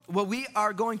Well, we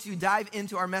are going to dive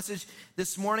into our message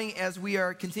this morning as we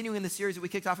are continuing the series that we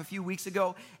kicked off a few weeks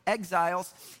ago,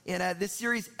 Exiles. And this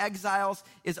series, Exiles,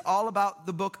 is all about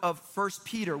the book of 1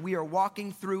 Peter. We are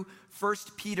walking through 1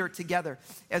 Peter together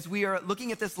as we are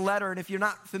looking at this letter. And if you're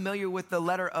not familiar with the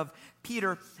letter of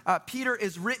Peter, Peter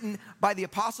is written by the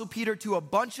Apostle Peter to a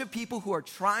bunch of people who are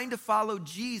trying to follow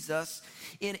Jesus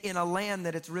in a land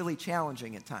that it's really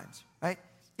challenging at times, right?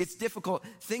 It's difficult.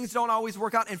 Things don't always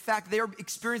work out. In fact, they're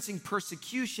experiencing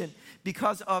persecution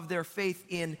because of their faith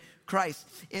in Christ.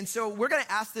 And so we're going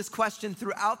to ask this question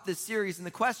throughout this series. And the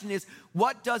question is,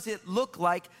 what does it look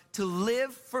like to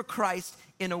live for Christ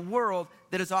in a world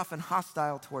that is often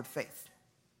hostile toward faith?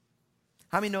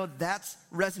 How many know that's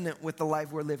resonant with the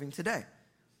life we're living today?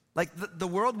 Like the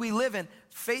world we live in,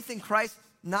 faith in Christ,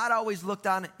 not always looked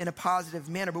on in a positive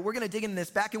manner. But we're going to dig into this.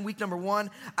 Back in week number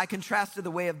 1, I contrasted the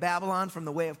way of Babylon from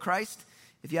the way of Christ.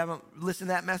 If you haven't listened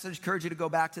to that message, I encourage you to go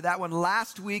back to that one.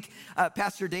 Last week,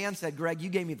 Pastor Dan said, Greg, you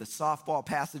gave me the softball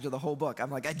passage of the whole book.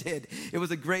 I'm like, I did. It was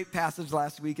a great passage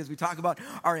last week as we talk about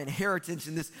our inheritance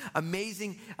and this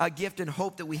amazing gift and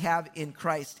hope that we have in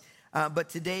Christ. But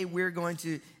today we're going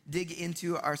to dig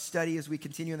into our study as we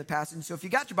continue in the passage. So if you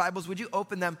got your Bibles, would you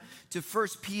open them to 1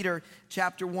 Peter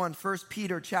chapter 1? 1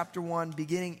 Peter chapter 1,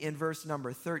 beginning in verse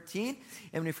number 13.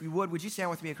 And if you would you stand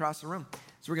with me across the room?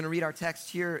 So we're going to read our text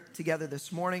here together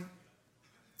this morning.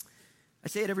 I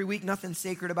say it every week, nothing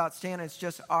sacred about standing. It's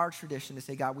just our tradition to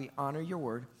say, God, we honor your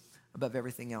word above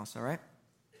everything else, all right?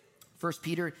 1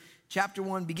 Peter chapter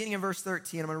 1, beginning in verse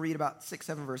 13. I'm going to read about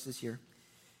 6-7 verses here.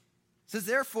 It says,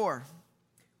 therefore,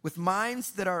 with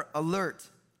minds that are alert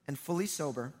and fully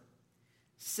sober,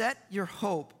 set your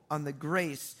hope on the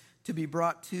grace to be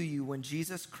brought to you when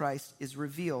Jesus Christ is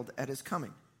revealed at his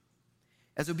coming.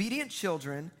 As obedient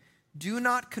children, do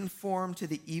not conform to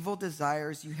the evil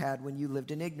desires you had when you lived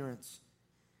in ignorance.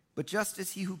 But just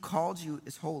as he who called you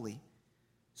is holy,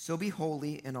 so be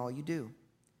holy in all you do.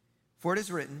 For it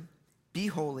is written, be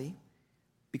holy,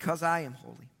 because I am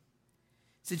holy.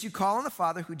 Since you call on the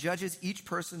Father who judges each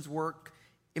person's work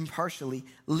impartially,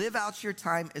 live out your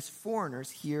time as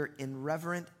foreigners here in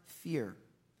reverent fear.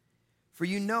 For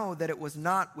you know that it was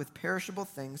not with perishable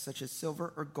things such as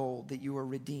silver or gold that you were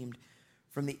redeemed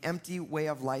from the empty way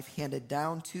of life handed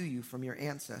down to you from your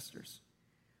ancestors,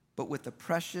 but with the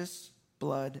precious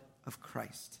blood of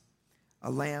Christ,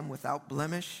 a lamb without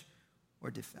blemish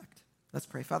or defect. Let's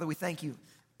pray. Father, we thank you.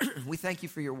 We thank you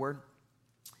for your word.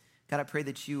 God, I pray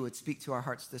that you would speak to our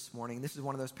hearts this morning. This is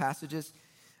one of those passages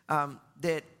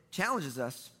that challenges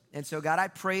us. And so, God, I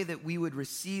pray that we would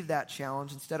receive that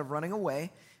challenge instead of running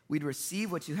away. We'd receive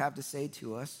what you have to say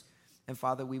to us. And,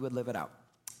 Father, we would live it out.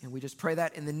 And we just pray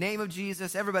that in the name of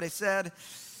Jesus. Everybody said,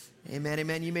 amen,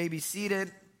 amen. You may be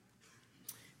seated.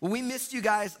 Well, we missed you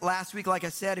guys last week. Like I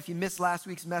said, if you missed last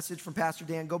week's message from Pastor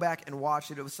Dan, go back and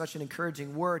watch it. It was such an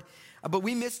encouraging word. But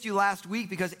we missed you last week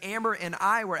because Amber and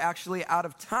I were actually out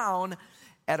of town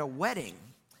at a wedding.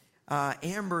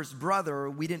 Amber's brother,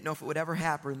 we didn't know if it would ever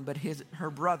happen, but her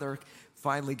brother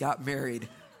finally got married.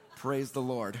 Praise the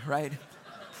Lord, right?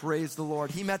 Praise the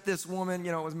Lord. He met this woman,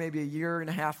 it was maybe a year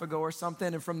and a half ago or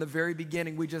something. And from the very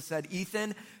beginning, we just said,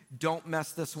 Ethan, don't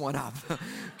mess this one up,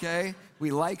 okay?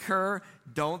 We like her.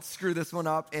 Don't screw this one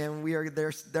up. And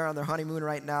they're on their honeymoon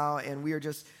right now. And we are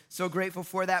just so grateful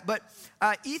for that. But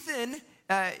Ethan,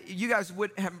 you guys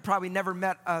would have probably never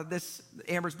met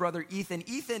Amber's brother, Ethan.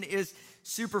 Ethan is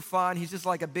super fun. He's just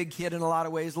like a big kid in a lot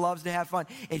of ways, loves to have fun.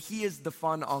 And he is the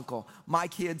fun uncle. My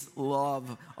kids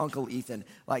love Uncle Ethan.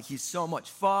 Like, he's so much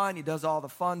fun. He does all the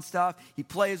fun stuff. He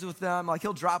plays with them. Like,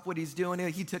 he'll drop what he's doing.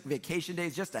 He took vacation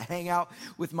days just to hang out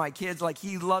with my kids. Like,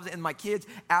 he loves it, and my kids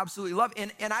absolutely love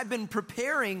it. And I've been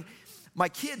preparing my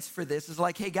kids for this. It's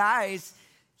like, hey, guys,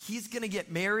 he's going to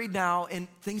get married now, and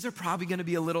things are probably going to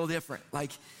be a little different.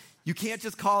 Like, you can't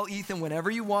just call Ethan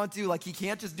whenever you want to. Like, he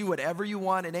can't just do whatever you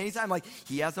want at any time. Like,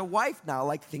 he has a wife now.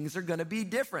 Like, things are going to be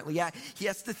different. Yeah, he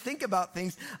has to think about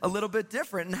things a little bit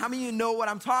different. And how many of you know what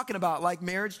I'm talking about? Like,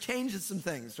 marriage changes some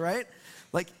things, right?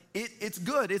 Like, it's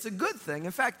good. It's a good thing.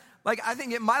 In fact, like, I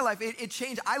think in my life, it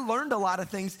changed. I learned a lot of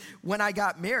things when I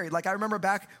got married. Like, I remember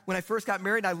back when I first got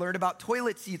married, I learned about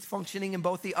toilet seats functioning in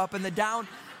both the up and the down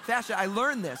fashion. I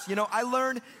learned this. I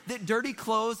learned that dirty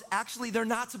clothes, actually, they're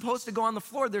not supposed to go on the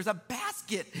floor. There's a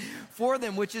basket for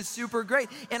them, which is super great.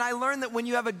 And I learned that when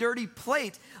you have a dirty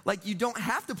plate, like, you don't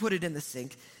have to put it in the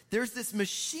sink. There's this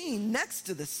machine next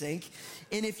to the sink,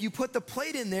 and if you put the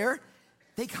plate in there,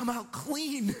 they come out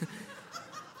clean.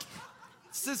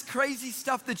 It's this crazy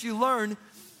stuff that you learn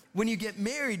when you get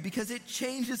married because it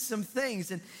changes some things.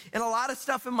 And a lot of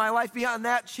stuff in my life beyond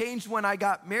that changed when I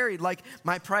got married. Like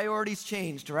my priorities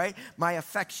changed, right? My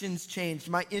affections changed.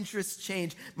 My interests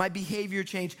changed. My behavior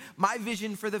changed. My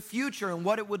vision for the future and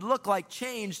what it would look like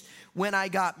changed when I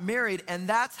got married. And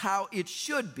that's how it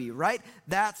should be, right?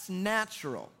 That's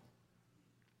natural.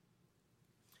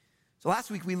 So last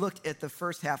week we looked at the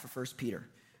first half of 1 Peter.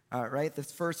 Right,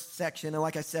 this first section. And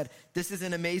like I said, this is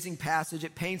an amazing passage.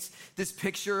 It paints this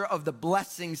picture of the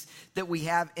blessings that we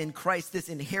have in Christ, this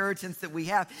inheritance that we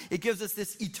have. It gives us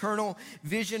this eternal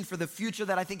vision for the future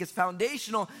that I think is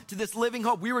foundational to this living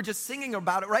hope. We were just singing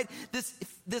about it, right?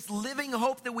 This living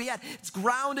hope that we had, it's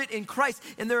grounded in Christ,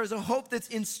 and there is a hope that's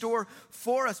in store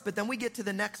for us. But then we get to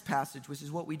the next passage, which is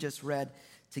what we just read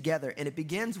together. And it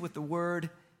begins with the word,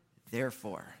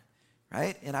 therefore.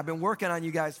 Right? And I've been working on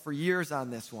you guys for years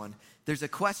on this one. There's a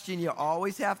question you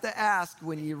always have to ask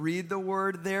when you read the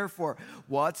word therefore.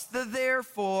 What's the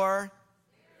therefore?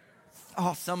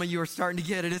 Oh, some of you are starting to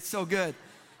get it. It's so good.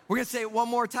 We're going to say it one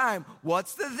more time.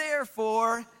 What's the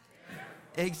therefore?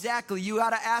 Exactly. You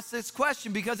got to ask this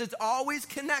question because it's always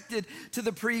connected to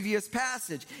the previous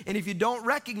passage. And if you don't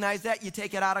recognize that, you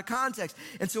take it out of context.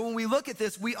 And so when we look at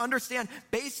this, we understand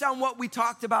based on what we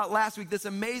talked about last week, this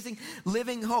amazing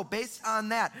living hope, based on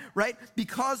that, right?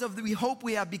 Because of the hope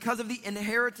we have, because of the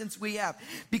inheritance we have,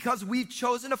 because we've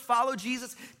chosen to follow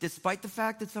Jesus, despite the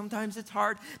fact that sometimes it's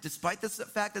hard, despite the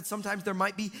fact that sometimes there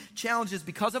might be challenges,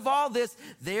 because of all this,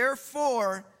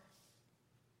 therefore,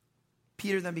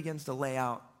 Peter then begins to lay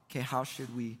out, okay, how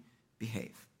should we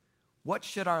behave? What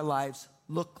should our lives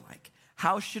look like?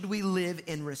 How should we live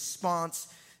in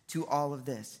response to all of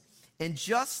this? And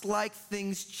just like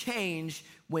things change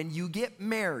when you get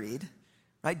married,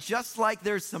 right? Just like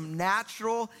there's some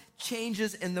natural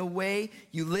changes in the way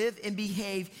you live and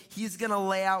behave, he's going to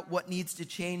lay out what needs to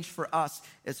change for us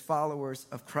as followers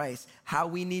of Christ, how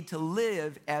we need to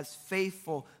live as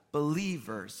faithful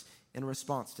believers in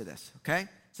response to this, okay?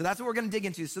 So that's what we're going to dig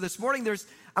into. So this morning,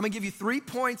 I'm going to give you 3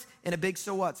 points and a big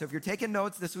so what. So if you're taking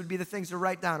notes, this would be the things to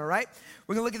write down, all right?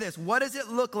 We're going to look at this. What does it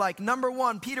look like? Number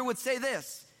one, Peter would say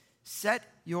this: set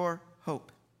your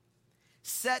hope.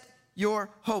 Set your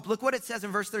hope. Look what it says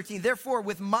in verse 13. Therefore,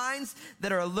 with minds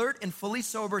that are alert and fully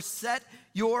sober, set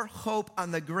your hope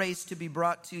on the grace to be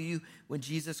brought to you when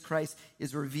Jesus Christ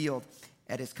is revealed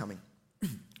at his coming.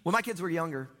 When my kids were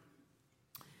younger,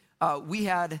 we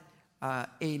had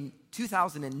a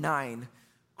 2009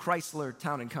 Chrysler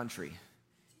Town & Country.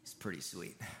 It's pretty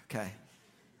sweet, okay?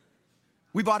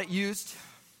 We bought it used.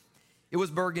 It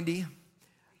was burgundy.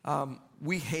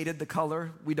 We hated the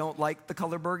color. We don't like the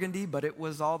color burgundy, but it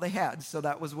was all they had, so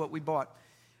that was what we bought.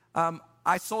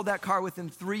 I sold that car within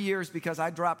 3 years because I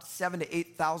dropped $7,000 to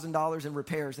 $8,000 in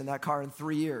repairs in that car in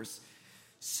 3 years.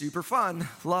 Super fun.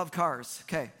 Love cars,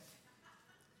 okay?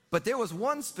 But there was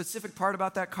one specific part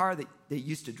about that car that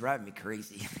used to drive me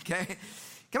crazy, okay? I'm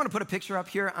going to put a picture up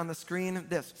here on the screen.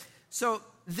 So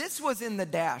this was in the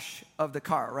dash of the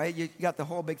car, right? You got the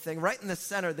whole big thing. Right in the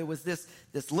center, there was this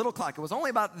little clock. It was only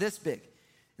about this big.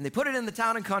 And they put it in the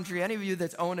Town & Country. Any of you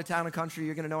that's owned a Town & Country,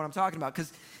 you're going to know what I'm talking about,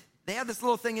 because they had this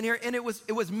little thing in here, and it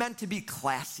was meant to be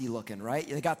classy looking, right?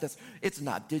 They got this. It's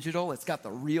not digital. It's got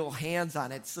the real hands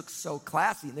on it. It looks so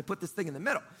classy, and they put this thing in the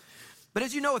middle. But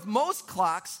as you know, with most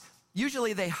clocks,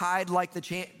 usually they hide like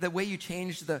the way you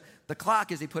change the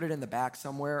clock is they put it in the back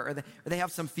somewhere, or they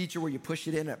have some feature where you push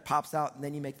it in and it pops out and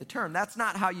then you make the turn. That's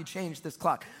not how you change this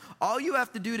clock. All you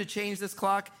have to do to change this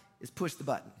clock is push the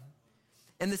button.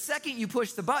 And the second you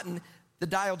push the button, the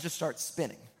dial just starts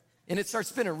spinning. And it starts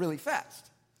spinning really fast.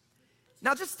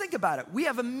 Now just think about it. We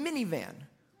have a minivan.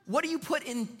 What do you put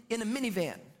in a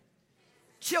minivan?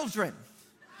 Children.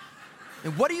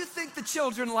 And what do you think the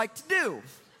children like to do?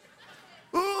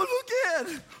 Oh, look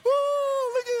at it.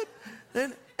 Oh, look at it.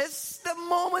 And it's the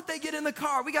moment they get in the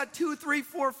car. We got 2, 3,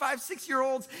 4, 5,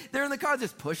 6-year-olds. They're in the car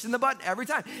just pushing the button every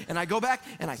time. And I go back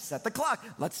and I set the clock.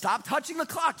 Let's stop touching the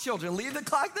clock, children. Leave the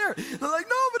clock there. They're like,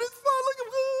 no, but it's fun. Look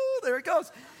at, oh, there it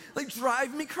goes. Like,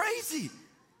 drive me crazy.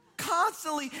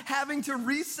 Constantly having to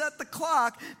reset the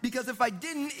clock because if I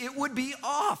didn't, it would be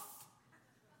off.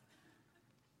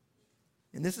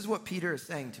 And this is what Peter is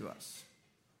saying to us.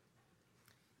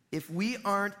 If we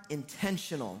aren't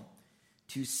intentional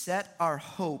to set our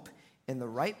hope in the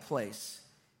right place,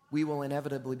 we will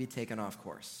inevitably be taken off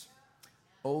course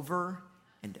over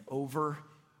and over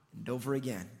and over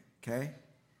again, okay?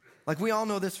 Like, we all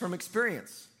know this from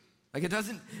experience. Like, it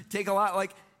doesn't take a lot.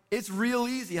 Like, it's real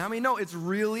easy. How many know it's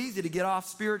real easy to get off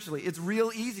spiritually? It's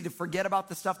real easy to forget about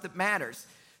the stuff that matters.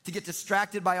 to get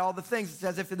distracted by all the things. It's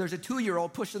as if there's a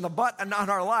 2-year-old pushing the button on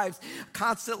our lives,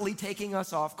 constantly taking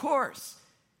us off course.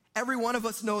 Every one of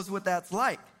us knows what that's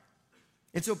like.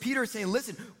 And so Peter is saying,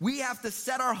 listen, we have to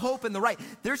set our hope in the right.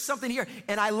 There's something here,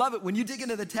 and I love it. When you dig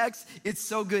into the text, it's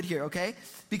so good here, okay?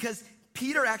 Because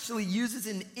Peter actually uses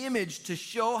an image to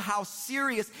show how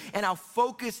serious and how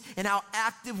focused and how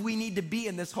active we need to be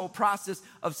in this whole process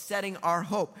of setting our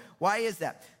hope. Why is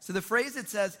that? So the phrase it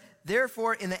says,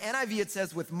 therefore, in the NIV it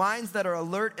says, with minds that are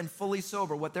alert and fully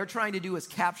sober. What they're trying to do is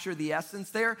capture the essence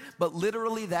there, but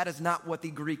literally that is not what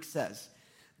the Greek says.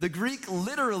 The Greek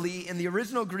literally, in the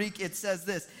original Greek, it says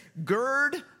this,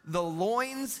 gird the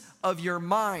loins of your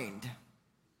mind.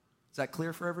 Is that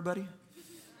clear for everybody?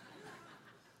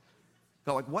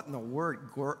 They're like, what in the word,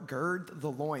 gird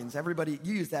the loins? Everybody,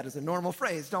 you use that as a normal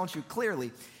phrase, don't you?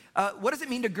 Clearly. What does it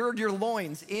mean to gird your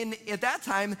loins? At that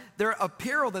time, their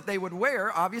apparel that they would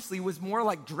wear, obviously, was more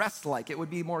like dressed-like. It would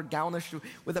be more gownish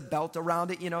with a belt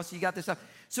around it, so you got this stuff.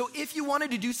 So if you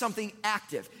wanted to do something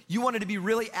active, you wanted to be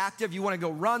really active, you want to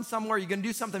go run somewhere, you're going to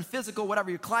do something physical, whatever,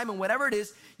 you're climbing, whatever it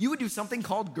is, you would do something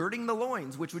called girding the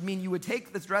loins, which would mean you would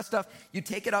take this dress stuff, you'd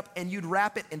take it up, and you'd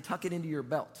wrap it and tuck it into your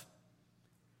belt.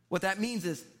 What that means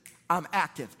is, I'm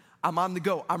active, I'm on the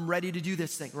go, I'm ready to do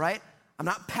this thing, right? I'm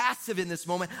not passive in this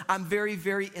moment. I'm very,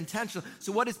 very intentional.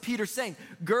 So what is Peter saying?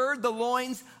 Gird the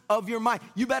loins of your mind.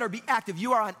 You better be active.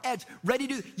 You are on edge, ready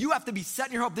to, you have to be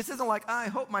setting your hope. This isn't like, I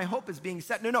hope my hope is being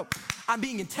set. No. I'm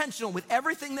being intentional with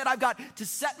everything that I've got to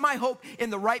set my hope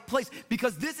in the right place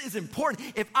because this is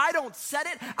important. If I don't set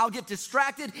it, I'll get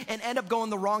distracted and end up going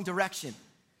the wrong direction.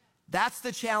 That's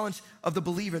the challenge of the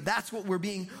believer. That's what we're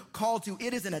being called to.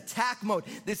 It is an attack mode.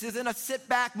 This isn't a sit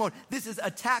back mode. This is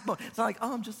attack mode. It's not like,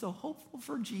 oh, I'm just so hopeful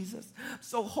for Jesus,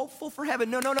 so hopeful for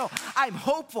heaven. No. I'm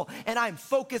hopeful and I'm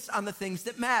focused on the things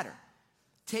that matter.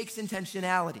 Takes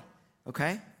intentionality,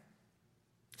 okay?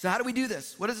 So how do we do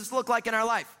this? What does this look like in our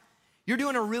life? You're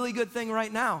doing a really good thing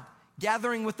right now,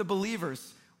 gathering with the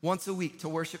believers once a week to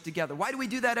worship together. Why do we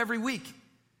do that every week?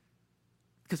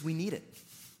 Because we need it.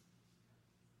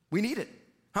 We need it.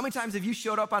 How many times have you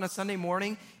showed up on a Sunday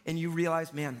morning and you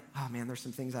realize, man, there's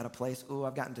some things out of place. Oh,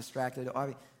 I've gotten distracted. You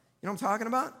know what I'm talking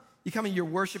about? You come and you're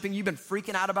worshiping, you've been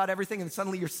freaking out about everything, and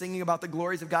suddenly you're singing about the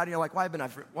glories of God, and you're like, why have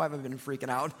I been freaking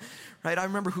out? Right? I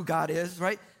remember who God is,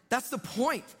 right? That's the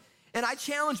point. And I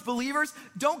challenge believers,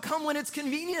 don't come when it's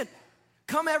convenient.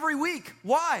 Come every week.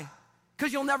 Why?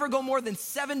 Because you'll never go more than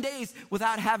 7 days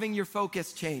without having your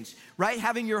focus changed, right?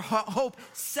 Having your hope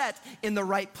set in the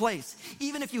right place.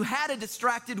 Even if you had a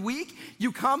distracted week,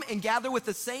 you come and gather with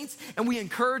the saints and we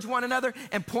encourage one another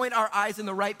and point our eyes in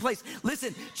the right place.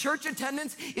 Listen, church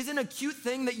attendance isn't a cute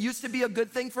thing that used to be a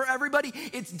good thing for everybody.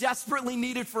 It's desperately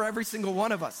needed for every single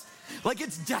one of us. Like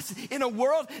it's just in a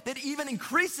world that even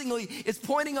increasingly is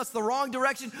pointing us the wrong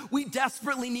direction, we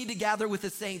desperately need to gather with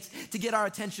the saints to get our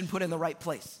attention put in the right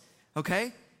place.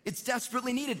 Okay? It's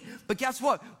desperately needed. But guess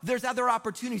what? There's other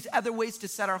opportunities, other ways to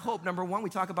set our hope. Number one, we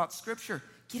talk about scripture.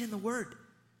 Get in the word.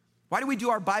 Why do we do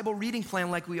our Bible reading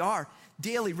plan like we are?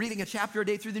 Daily, reading a chapter a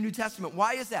day through the New Testament.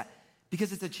 Why is that?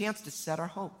 Because it's a chance to set our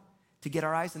hope, to get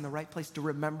our eyes in the right place, to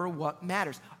remember what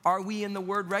matters. Are we in the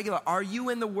word regular? Are you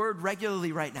in the word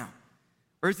regularly right now?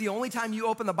 Or is the only time you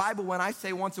open the Bible when I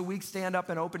say once a week, stand up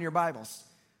and open your Bibles?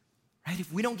 Right?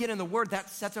 If we don't get in the word, that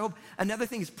sets our hope. Another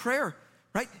thing is prayer.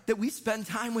 Right? That we spend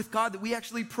time with God, that we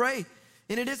actually pray.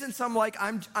 And it isn't some like,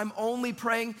 I'm only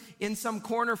praying in some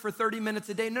corner for 30 minutes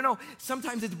a day. No.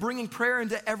 Sometimes it's bringing prayer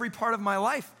into every part of my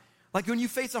life. Like when you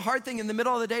face a hard thing in the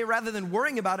middle of the day, rather than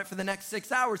worrying about it for the next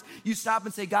 6 hours, you stop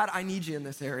and say, God, I need you in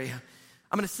this area.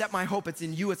 I'm going to set my hope. It's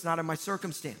in you. It's not in my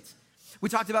circumstance. We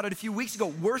talked about it a few weeks ago.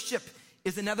 Worship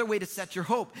is another way to set your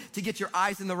hope, to get your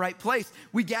eyes in the right place.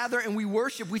 We gather and we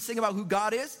worship. We sing about who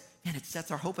God is, and it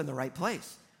sets our hope in the right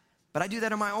place. But I do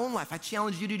that in my own life. I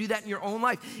challenge you to do that in your own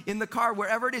life. In the car,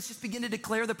 wherever it is, just begin to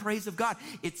declare the praise of God.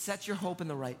 It sets your hope in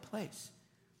the right place.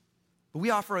 But we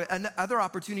offer other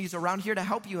opportunities around here to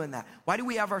help you in that. Why do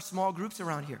we have our small groups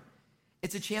around here?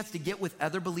 It's a chance to get with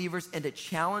other believers and to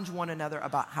challenge one another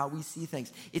about how we see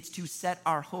things. It's to set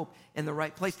our hope in the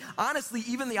right place. Honestly,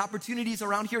 even the opportunities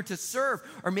around here to serve,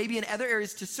 or maybe in other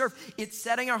areas to serve, it's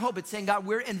setting our hope. It's saying, God,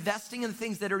 we're investing in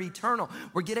things that are eternal.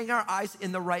 We're getting our eyes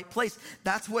in the right place.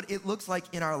 That's what it looks like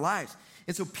in our lives.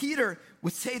 And so Peter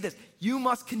would say this, you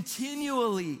must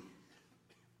continually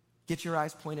get your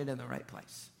eyes pointed in the right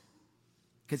place.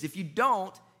 Because if you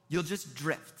don't, you'll just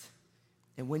drift.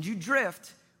 And when you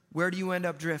drift, where do you end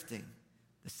up drifting?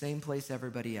 The same place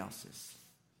everybody else is.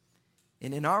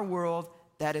 And in our world,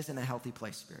 that isn't a healthy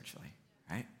place spiritually,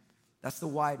 right? That's the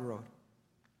wide road,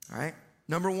 all right?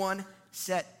 Number one,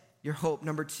 set your hope.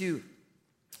 Number 2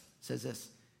 says this: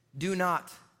 do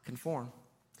not conform.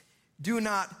 Do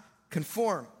not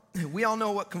conform. We all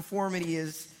know what conformity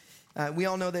is. We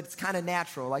all know that it's kind of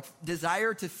natural. Like,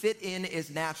 desire to fit in is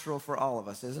natural for all of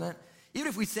us, isn't it? Even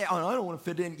if we say, oh, I don't want to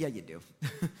fit in. Yeah, you do.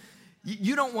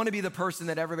 You don't want to be the person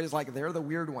that everybody's like, they're the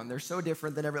weird one. They're so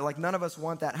different than everybody. Like, none of us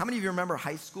want that. How many of you remember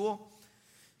high school?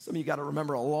 Some of you got to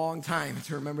remember a long time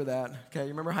to remember that. Okay, you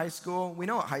remember high school? We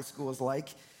know what high school is like.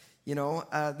 You know,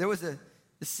 there was a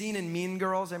scene in Mean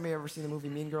Girls. Anybody ever seen the movie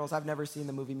Mean Girls? I've never seen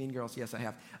the movie Mean Girls. Yes, I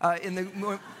have. In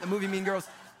the movie Mean Girls,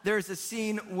 there's a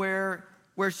scene where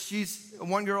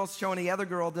one girl's showing the other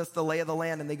girl just the lay of the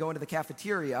land, and they go into the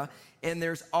cafeteria, and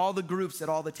there's all the groups at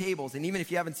all the tables. And even if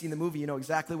you haven't seen the movie, you know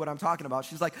exactly what I'm talking about.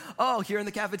 She's like, oh, here in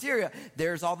the cafeteria,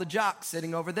 there's all the jocks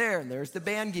sitting over there, and there's the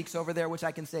band geeks over there, which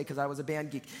I can say because I was a band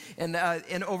geek. And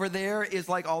over there is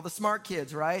like all the smart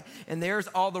kids, right? And there's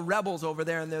all the rebels over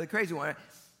there, and they're the crazy one.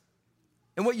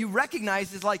 And what you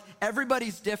recognize is like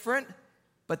everybody's different,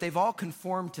 but they've all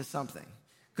conformed to something.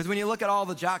 Because when you look at all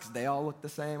the jocks, they all look the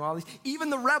same. Even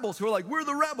the rebels who are like, we're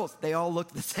the rebels, they all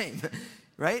look the same,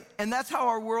 right? And that's how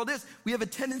our world is. We have a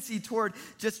tendency toward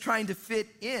just trying to fit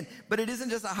in. But it isn't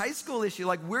just a high school issue.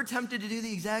 Like, we're tempted to do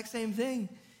the exact same thing.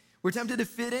 We're tempted to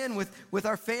fit in with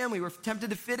our family. We're tempted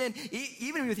to fit in.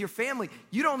 Even with your family,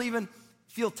 you don't even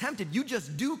feel tempted. You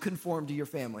just do conform to your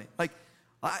family. Like,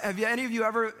 have any of you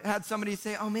ever had somebody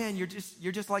say, oh man, you're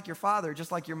just like your father,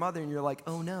 just like your mother, and you're like,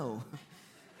 oh no.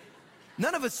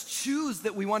 None of us choose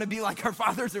that we want to be like our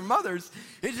fathers or mothers.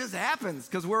 It just happens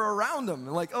because we're around them.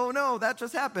 Like, oh no, that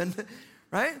just happened,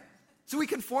 right? So we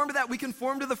conform to that. We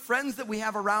conform to the friends that we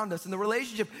have around us in the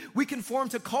relationship. We conform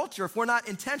to culture. If we're not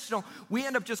intentional, we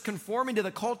end up just conforming to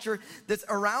the culture that's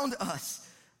around us,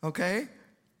 okay?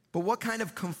 But what kind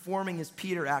of conforming is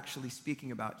Peter actually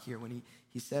speaking about here when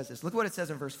he says this? Look what it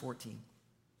says in verse 14.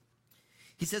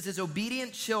 He says, as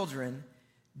obedient children,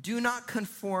 do not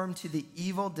conform to the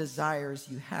evil desires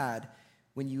you had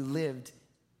when you lived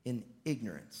in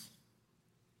ignorance.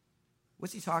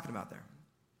 What's he talking about there?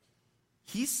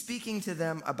 He's speaking to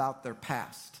them about their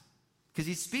past. Because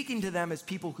he's speaking to them as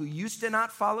people who used to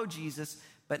not follow Jesus,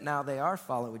 but now they are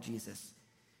following Jesus.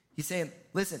 He's saying,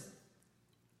 listen,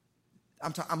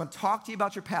 I'm going to talk to you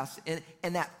about your past.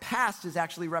 And that past is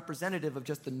actually representative of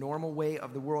just the normal way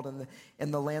of the world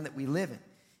and the land that we live in.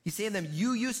 He's saying to them,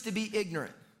 you used to be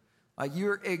ignorant. You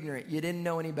were ignorant. You didn't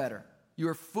know any better. You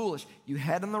were foolish. You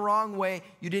headed in the wrong way.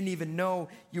 You didn't even know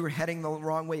you were heading the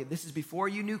wrong way. This is before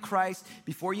you knew Christ,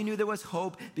 before you knew there was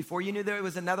hope, before you knew there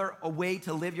was a way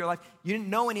to live your life. You didn't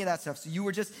know any of that stuff. So you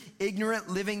were just ignorant,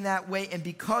 living that way. And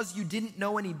because you didn't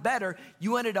know any better,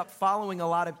 you ended up following a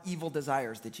lot of evil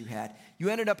desires that you had. You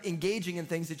ended up engaging in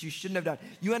things that you shouldn't have done.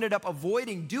 You ended up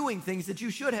avoiding doing things that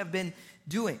you should have been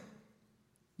doing.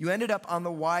 You ended up on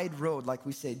the wide road, like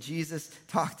we say. Jesus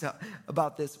talked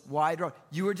about this wide road.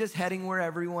 You were just heading where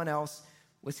everyone else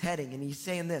was heading. And he's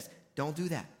saying this, don't do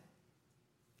that.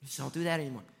 Just don't do that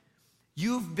anymore.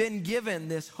 You've been given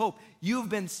this hope.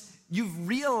 You've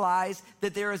realized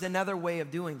that there is another way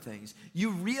of doing things. You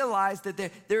realize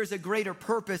that there is a greater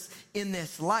purpose in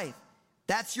this life.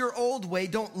 That's your old way.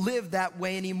 Don't live that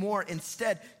way anymore.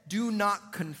 Instead, do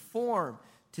not conform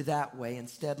to that way.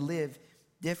 Instead, live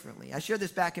differently. I shared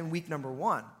this back in week number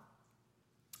 1.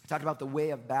 I talked about the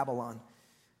way of Babylon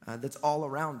that's all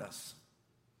around us.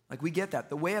 Like, we get that.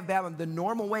 The way of Babylon, the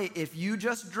normal way, if you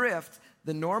just drift,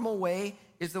 the normal way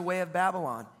is the way of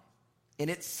Babylon.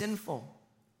 And it's sinful.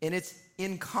 And it's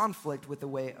in conflict with the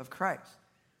way of Christ.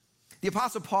 The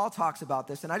Apostle Paul talks about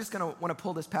this, and I just want to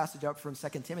pull this passage up from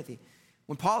 2 Timothy.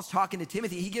 When Paul's talking to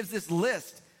Timothy, he gives this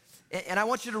list. And I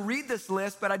want you to read this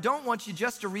list, but I don't want you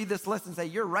just to read this list and say,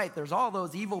 you're right, there's all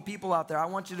those evil people out there. I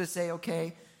want you to say,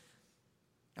 okay,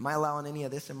 am I allowing any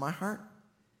of this in my heart?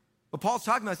 What Paul's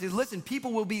talking about is, listen,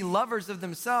 people will be lovers of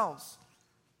themselves,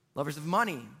 lovers of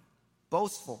money,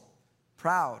 boastful,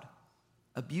 proud,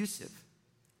 abusive,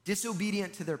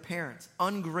 disobedient to their parents,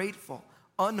 ungrateful,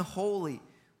 unholy,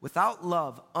 without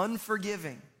love,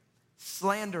 unforgiving,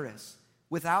 slanderous,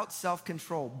 without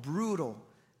self-control, brutal,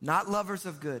 not lovers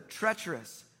of good,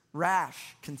 treacherous,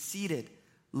 rash, conceited,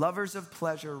 lovers of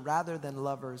pleasure rather than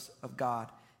lovers of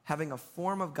God, having a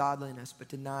form of godliness but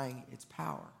denying its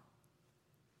power.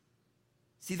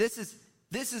 See, this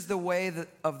is the way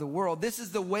of the world. This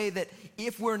is the way that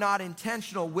if we're not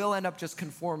intentional, we'll end up just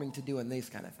conforming to doing these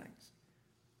kind of things.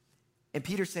 And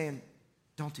Peter's saying,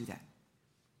 don't do that.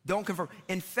 Don't conform.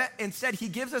 Instead, he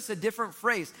gives us a different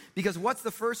phrase, because what's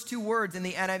the first 2 words in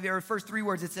the NIV, or first 3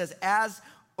 words? It says, as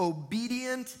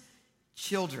obedient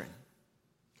children.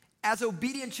 As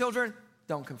obedient children,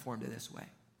 don't conform to this way.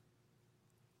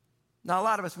 Now, a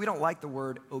lot of us, we don't like the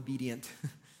word obedient.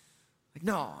 Like,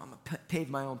 no, I'm going to pave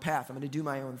my own path. I'm going to do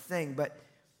my own thing. But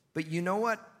you know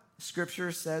what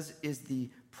Scripture says is the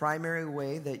primary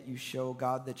way that you show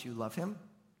God that you love him?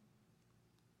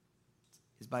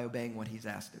 Is by obeying what he's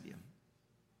asked of you.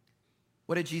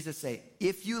 What did Jesus say?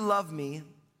 If you love me,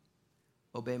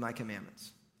 obey my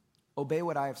commandments. Obey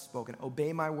what I have spoken.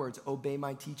 Obey my words. Obey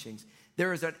my teachings.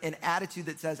 There is an attitude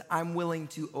that says, I'm willing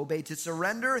to obey, to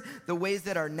surrender the ways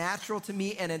that are natural to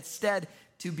me and instead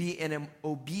to be an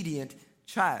obedient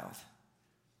child.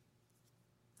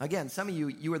 Again, some of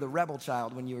you were the rebel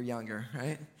child when you were younger,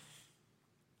 right?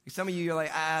 Some of you, you're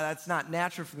like, that's not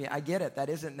natural for me. I get it. That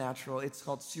isn't natural. It's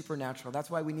called supernatural. That's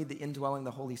why we need the indwelling,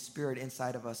 the Holy Spirit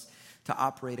inside of us to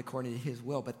operate according to his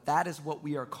will. But that is what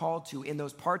we are called to in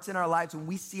those parts in our lives when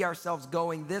we see ourselves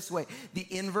going this way. The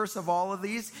inverse of all of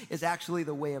these is actually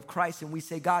the way of Christ. And we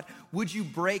say, God, would you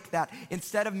break that?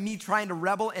 Instead of me trying to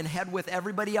rebel and head with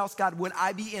everybody else, God, would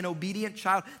I be an obedient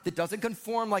child that doesn't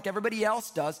conform like everybody else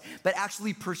does, but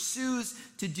actually pursues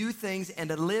to do things and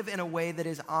to live in a way that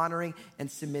is honoring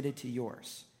and submitted to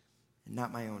yours and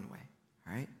not my own way,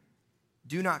 all right?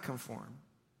 Do not conform.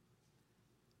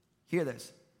 Hear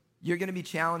this. You're going to be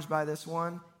challenged by this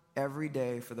one every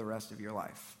day for the rest of your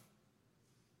life.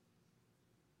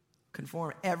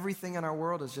 Conform. Everything in our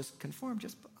world is just conform.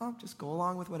 Just go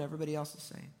along with what everybody else is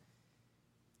saying.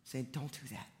 Saying, don't do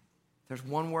that. There's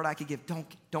one word I could give.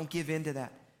 Don't give in to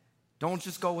that. Don't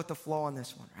just go with the flow on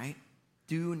this one, right?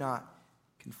 Do not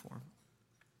conform.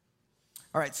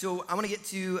 All right, so I want to get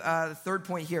to the third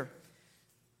point here.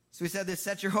 So we said this,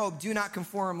 set your hope, do not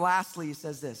conform. Lastly, he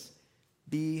says this,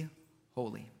 be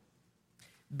holy.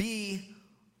 Be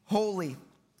holy.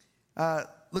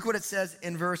 Look what it says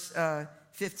in verse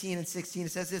 15 and 16.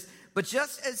 It says this, but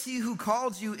just as he who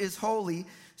called you is holy,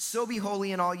 so be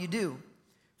holy in all you do.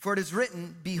 For it is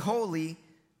written, be holy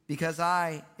because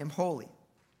I am holy.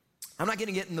 I'm not going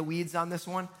to get in the weeds on this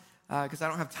one because I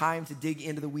don't have time to dig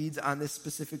into the weeds on this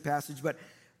specific passage. But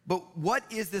what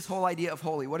is this whole idea of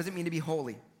holy? What does it mean to be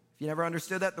holy? If you never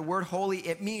understood that, the word holy,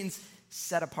 it means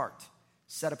set apart.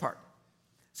 Set apart.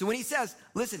 So when he says,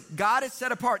 listen, God is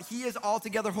set apart. He is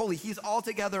altogether holy. He's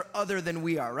altogether other than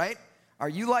we are, right? Are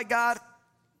you like God?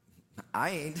 I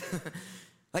ain't.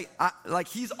 like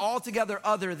he's altogether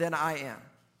other than I am.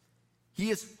 He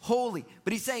is holy.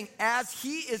 But he's saying as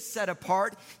he is set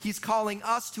apart, he's calling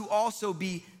us to also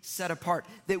be set apart.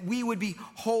 That we would be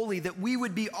holy, that we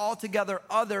would be altogether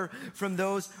other from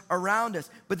those around us.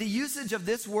 But the usage of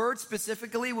this word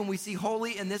specifically, when we see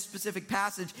holy in this specific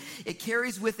passage, it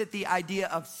carries with it the idea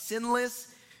of sinless,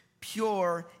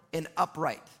 pure, and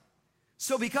upright.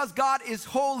 So because God is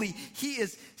holy, he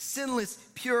is sinless,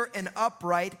 pure, and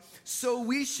upright. So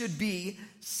we should be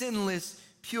sinless,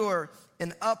 pure,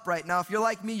 and upright. Now, if you're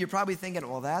like me, you're probably thinking,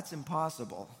 well, that's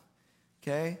impossible,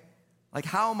 okay? Like,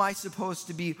 how am I supposed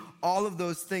to be all of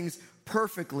those things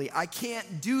perfectly? I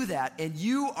can't do that. And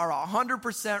you are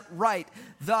 100% right.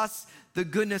 Thus, the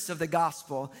goodness of the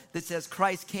gospel that says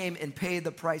Christ came and paid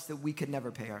the price that we could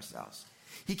never pay ourselves.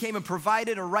 He came and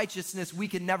provided a righteousness we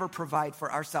could never provide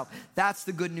for ourselves. That's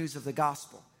the good news of the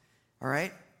gospel, all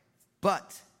right?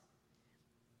 But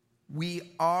we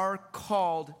are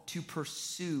called to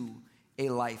pursue a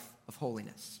life of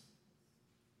holiness.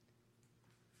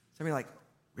 Somebody like,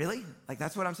 really? Like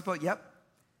that's what I'm supposed, yep.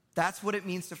 That's what it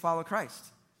means to follow Christ.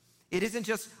 It isn't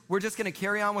just, we're just going to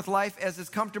carry on with life as is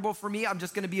comfortable for me. I'm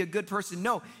just going to be a good person.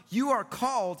 No, you are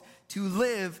called to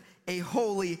live a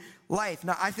holy life.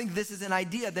 Now, I think this is an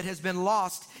idea that has been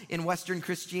lost in Western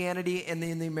Christianity and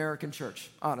in the American church,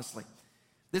 honestly.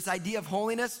 This idea of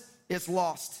holiness is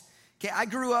lost. Okay, I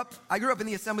grew up in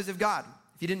the Assemblies of God.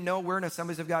 If you didn't know, we're an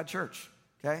Assemblies of God church,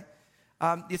 okay?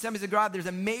 The Assemblies of God, there's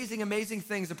amazing, amazing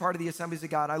things a part of the Assemblies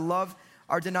of God. I love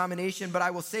our denomination, but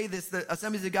I will say this, the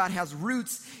Assemblies of God has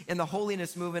roots in the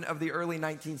holiness movement of the early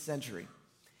 19th century.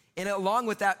 And along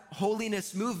with that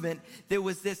holiness movement, there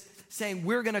was this saying,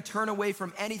 we're going to turn away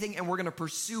from anything and we're going to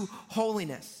pursue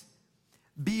holiness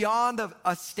beyond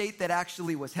a state that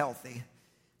actually was healthy.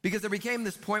 Because there became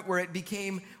this point where it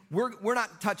became, we're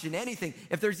not touching anything.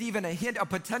 If there's even a hint, a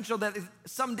potential that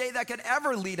someday that could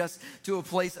ever lead us to a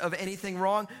place of anything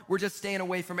wrong, we're just staying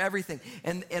away from everything.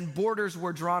 And borders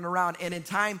were drawn around. And in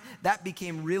time, that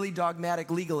became really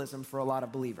dogmatic legalism for a lot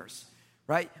of believers,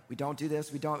 right? We don't do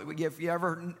this. We don't. If you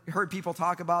ever heard people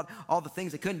talk about all the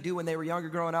things they couldn't do when they were younger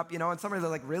growing up, and somebody's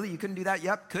like, really? You couldn't do that?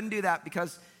 Yep, couldn't do that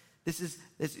because this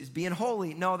is being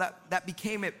holy. No, that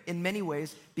became, in many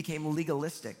ways, became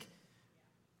legalistic.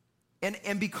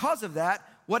 And because of that,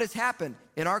 what has happened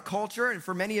in our culture, and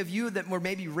for many of you that were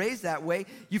maybe raised that way,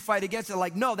 you fight against it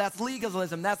like, no, that's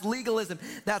legalism, that's legalism,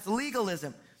 that's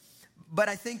legalism. But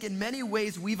I think in many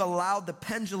ways we've allowed the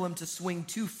pendulum to swing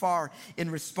too far in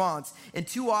response. And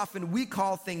too often we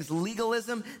call things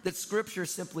legalism that Scripture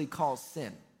simply calls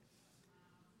sin.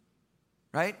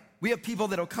 Right? We have people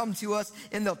that'll come to us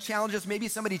and they'll challenge us. Maybe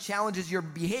somebody challenges your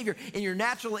behavior and your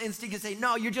natural instinct is say,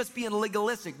 no, you're just being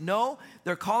legalistic. No,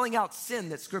 they're calling out sin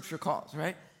that Scripture calls,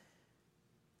 right?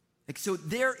 So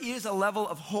there is a level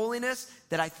of holiness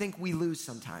that I think we lose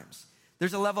sometimes.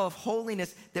 There's a level of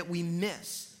holiness that we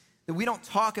miss, that we don't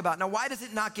talk about. Now, why does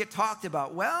it not get talked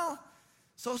about? Well,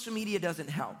 social media doesn't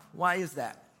help. Why is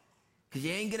that? Because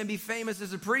you ain't going to be famous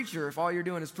as a preacher if all you're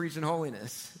doing is preaching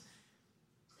holiness.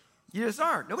 You just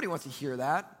aren't. Nobody wants to hear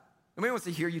that. Nobody wants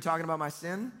to hear you talking about my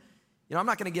sin. You know, I'm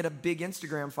not going to get a big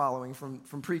Instagram following from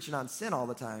preaching on sin all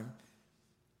the time.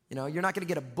 You know, you're not going to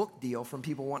get a book deal from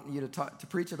people wanting you to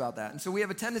preach about that. And so we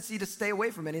have a tendency to stay away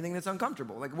from anything that's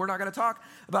uncomfortable. Like, we're not going to talk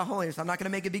about holiness. I'm not going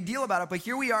to make a big deal about it. But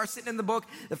here we are sitting in the book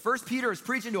that 1 Peter is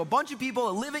preaching to a bunch of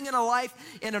people living in a life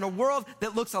and in a world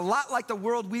that looks a lot like the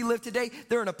world we live today.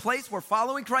 They're in a place where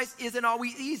following Christ isn't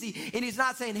always easy. And he's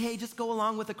not saying, hey, just go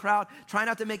along with the crowd. Try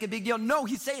not to make a big deal. No,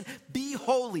 he's saying, be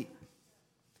holy.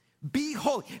 Be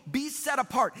holy. Be set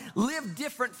apart. Live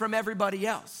different from everybody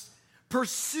else.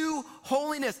 Pursue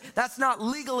holiness. That's not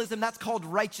legalism. That's called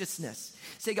righteousness.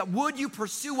 Say, God, would you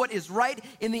pursue what is right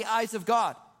in the eyes of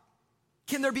God?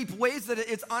 Can there be ways that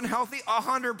it's unhealthy?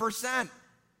 100%.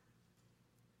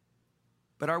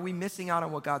 But are we missing out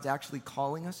on what God's actually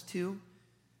calling us to?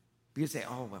 Because say,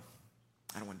 oh, well,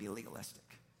 I don't want to be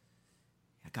legalistic.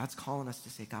 Yeah, God's calling us to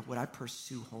say, God, would I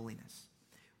pursue holiness?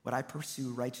 Would I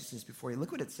pursue righteousness before you?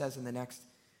 Look what it says in the next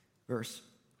verse.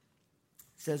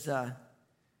 It says,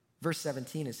 verse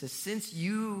 17, it says, since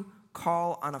you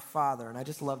call on a father, and I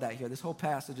just love that here. This whole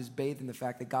passage is bathed in the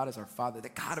fact that God is our father. The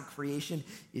God of creation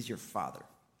is your father.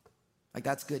 Like,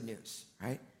 that's good news,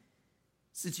 right?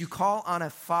 Since you call on a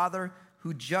father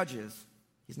who judges,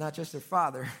 he's not just their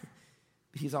father,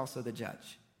 but he's also the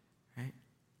judge, right?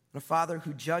 And a father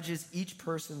who judges each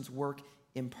person's work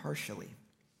impartially.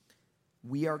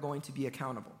 We are going to be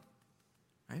accountable,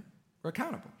 right? We're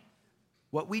accountable.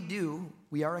 What we do,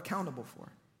 we are accountable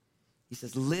for. He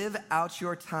says, live out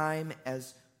your time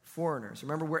as foreigners.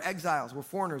 Remember, we're exiles. We're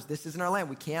foreigners. This isn't our land.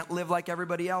 We can't live like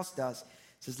everybody else does. It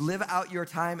says, live out your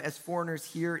time as foreigners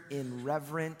here in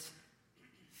reverent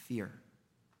fear.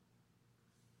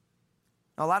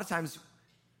 Now, a lot of times,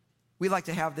 we like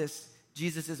to have this,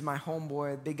 Jesus is my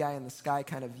homeboy, big guy in the sky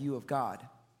kind of view of God.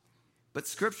 But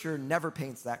Scripture never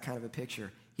paints that kind of a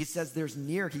picture. He says there's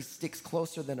near, he sticks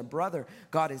closer than a brother.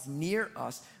 God is near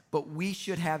us. But we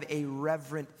should have a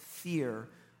reverent fear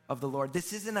of the Lord.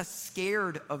 This isn't a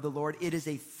scared of the Lord. It is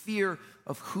a fear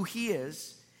of who he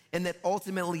is and that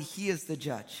ultimately he is the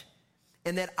judge.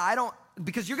 And that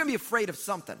because you're going to be afraid of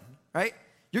something, right?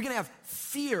 You're going to have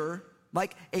fear,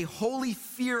 like a holy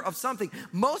fear of something.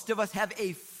 Most of us have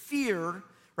a fear,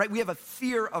 right? We have a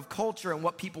fear of culture and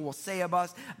what people will say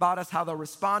about us, how they'll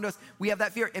respond to us. We have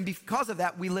that fear. And because of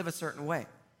that, we live a certain way.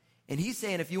 And he's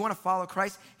saying, if you want to follow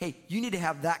Christ, hey, you need to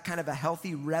have that kind of a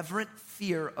healthy, reverent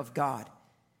fear of God,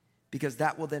 because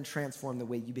that will then transform the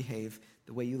way you behave,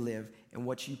 the way you live, and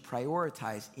what you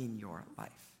prioritize in your life.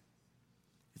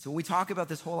 And so when we talk about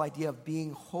this whole idea of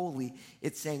being holy,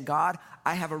 it's saying, God,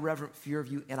 I have a reverent fear of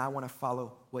you, and I want to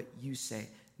follow what you say,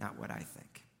 not what I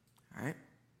think. All right?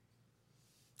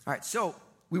 All right, so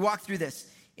we walked through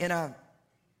this in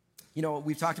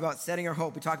we've talked about setting our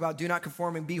hope. We talked about do not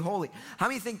conform and be holy. How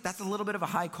many think that's a little bit of a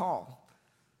high call?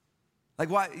 Like,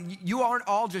 why? You aren't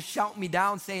all just shouting me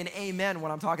down saying amen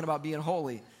when I'm talking about being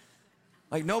holy.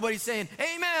 Like, nobody's saying,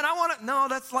 amen, I want to. No,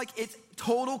 that's like, it's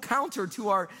total counter to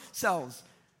ourselves.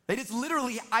 Like, it's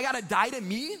literally, I got to die to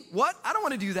me? What? I don't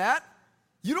want to do that.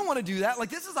 You don't want to do that. Like,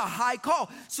 this is a high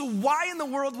call. So why in the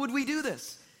world would we do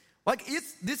this? Like,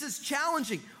 this is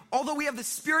challenging. Although we have the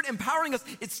Spirit empowering us,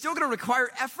 it's still going to require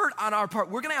effort on our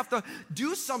part. We're going to have to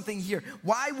do something here.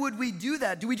 Why would we do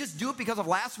that? Do we just do it because of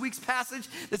last week's passage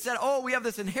that said, oh, we have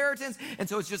this inheritance, and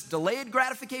so it's just delayed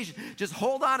gratification. Just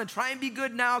hold on and try and be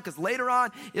good now, because later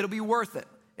on, it'll be worth it.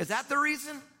 Is that the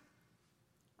reason?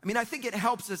 I mean, I think it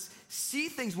helps us see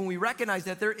things when we recognize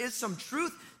that there is some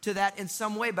truth to that in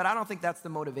some way, but I don't think that's the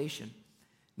motivation.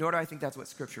 Nor do I think that's what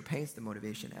Scripture paints the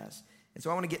motivation as. And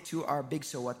so I want to get to our big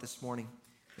so what this morning.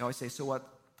 I always say, so what?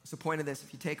 What's the point of this?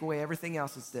 If you take away everything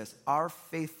else, it's this. Our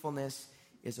faithfulness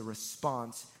is a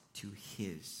response to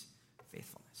his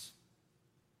faithfulness.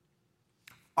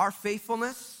 Our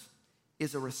faithfulness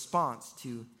is a response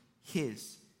to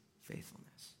his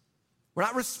faithfulness. We're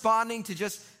not responding to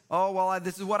just, oh, well,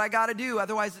 this is what I got to do.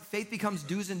 Otherwise, faith becomes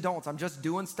do's and don'ts. I'm just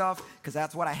doing stuff because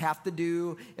that's what I have to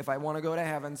do if I want to go to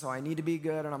heaven. So I need to be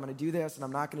good, and I'm going to do this, and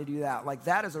I'm not going to do that. Like,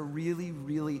 that is a really,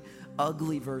 really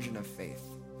ugly version of faith.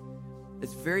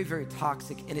 It's very, very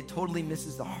toxic, and it totally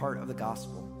misses the heart of the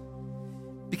gospel.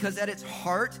 Because at its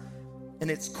heart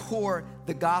and its core,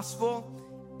 the gospel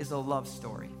is a love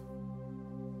story.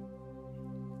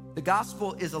 The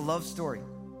gospel is a love story.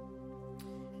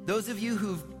 Those of you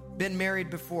who've been married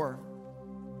before,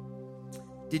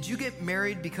 did you get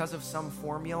married because of some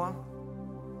formula?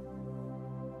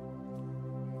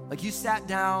 Like, you sat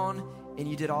down and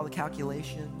you did all the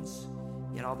calculations,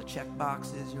 you had all the check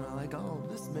boxes, you were like, oh,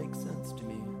 this makes sense to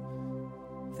me.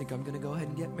 I think I'm gonna go ahead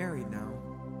and get married now.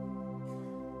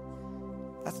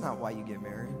 That's not why you get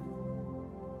married.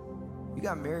 You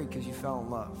got married because you fell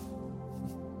in love.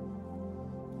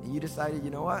 And you decided, you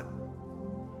know what?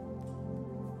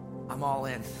 I'm all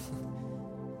in.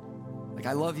 Like,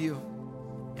 I love you.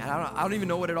 And I don't even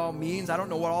know what it all means. I don't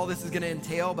know what all this is going to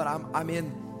entail, but I'm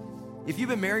in. If you've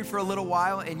been married for a little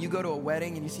while and you go to a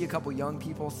wedding and you see a couple young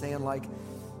people saying, like,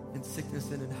 in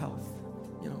sickness and in health,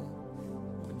 you know,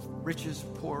 when riches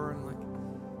poor and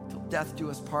like till death do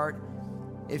us part.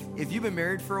 If you've been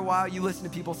married for a while, you listen to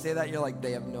people say that, you're like,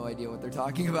 they have no idea what they're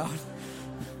talking about.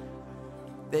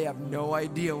 They have no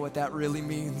idea what that really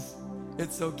means.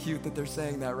 It's so cute that they're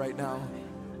saying that right now.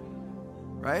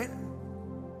 Right?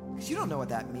 Because you don't know what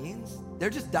that means. They're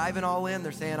just diving all in.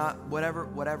 They're saying,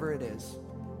 whatever it is,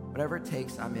 whatever it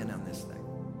takes, I'm in on this thing.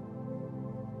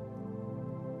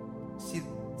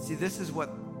 See, this is what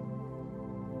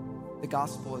the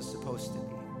gospel is supposed to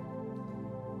be.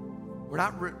 We're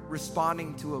not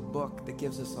responding to a book that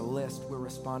gives us a list. We're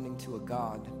responding to a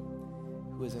God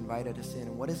who has invited us in.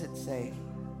 And what does it say?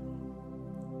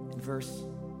 In verse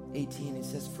 18, it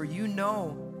says, for you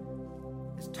know,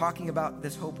 it's talking about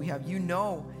this hope we have, you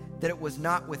know that it was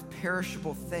not with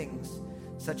perishable things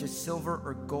such as silver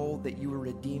or gold that you were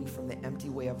redeemed from the empty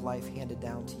way of life handed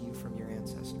down to you from your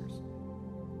ancestors.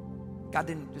 God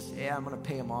didn't just say, I'm going to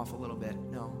pay them off a little bit.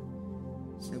 No.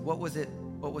 So what was it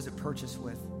purchased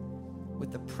with?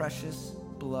 With the precious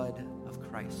blood of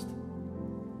Christ,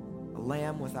 a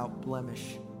lamb without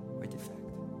blemish or defect.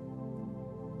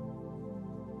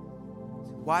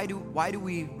 Why do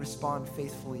we respond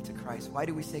faithfully to Christ? Why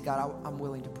do we say, God, I'm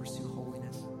willing to pursue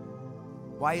holiness?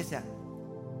 Why is that?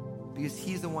 Because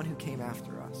he's the one who came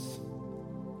after us.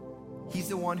 He's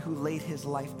the one who laid his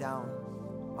life down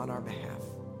on our behalf.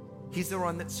 He's the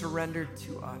one that surrendered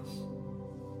to us.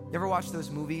 You ever watch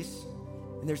those movies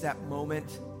and there's that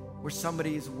moment where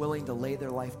somebody is willing to lay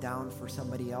their life down for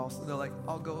somebody else and they're like,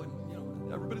 I'll go,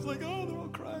 and everybody's like, oh, they're all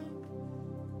crying.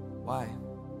 Why?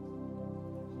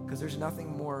 Because there's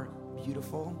nothing more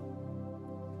beautiful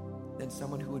than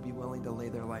someone who would be willing to lay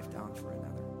their life down for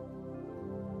another.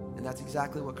 And that's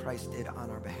exactly what Christ did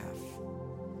on our behalf.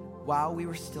 While we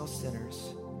were still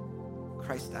sinners,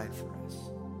 Christ died for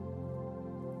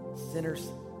us. Sinners,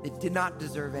 it did not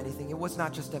deserve anything. It was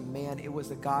not just a man. It was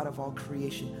the God of all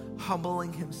creation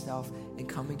humbling himself and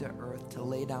coming to earth to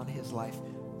lay down his life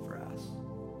for us.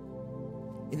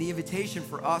 And the invitation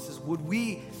for us is, would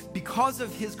we, because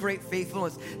of his great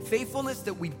faithfulness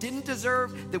that we didn't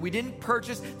deserve, that we didn't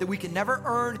purchase, that we can never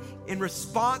earn, in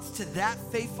response to that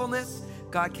faithfulness,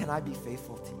 God, can I be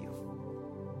faithful to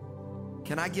you?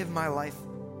 Can I give my life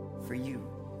for you?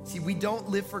 See, we don't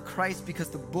live for Christ because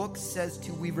the book says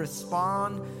to. We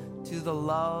respond to the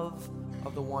love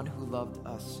of the one who loved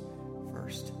us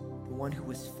first, the one who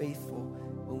was faithful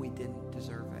when we didn't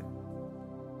deserve it.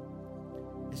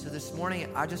 And so this morning,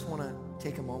 I just want to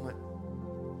take a moment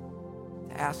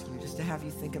to ask you, just to have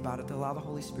you think about it, to allow the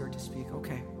Holy Spirit to speak.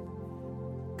 Okay,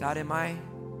 God, am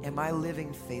I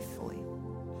living faithfully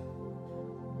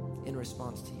in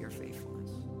response to your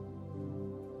faithfulness?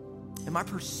 Am I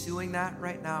pursuing that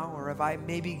right now, or have I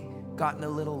maybe gotten a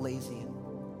little lazy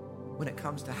when it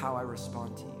comes to how I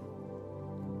respond to you?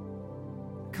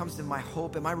 When it comes to my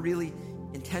hope, am I really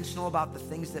intentional about the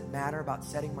things that matter, about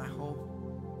setting my hope?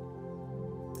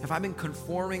 Have I been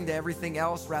conforming to everything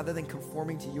else rather than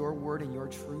conforming to your word and your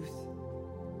truth?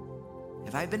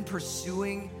 Have I been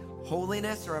pursuing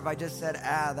holiness, or have I just said,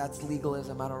 that's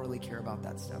legalism, I don't really care about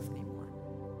that stuff anymore?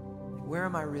 Where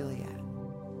am I really at?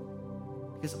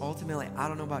 Because ultimately, I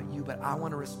don't know about you, but I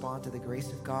want to respond to the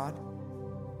grace of God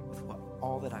with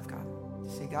all that I've got. To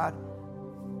say, God,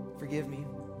 forgive me.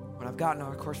 When I've gotten,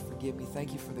 of course, forgive me.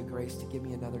 Thank you for the grace to give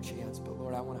me another chance. But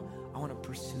Lord, I want to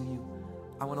pursue you.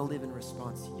 I want to live in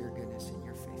response to your goodness and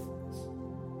your faithfulness.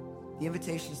 The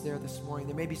invitation's there this morning.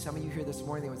 There may be some of you here this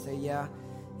morning that would say, yeah,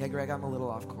 Greg, I'm a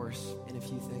little off course in a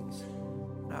few things.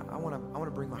 I want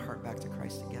to bring my heart back to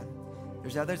Christ again.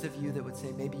 There's others of you that would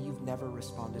say maybe you've never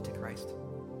responded to Christ.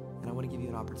 And I want to give you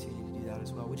an opportunity to do that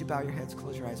as well. Would you bow your heads,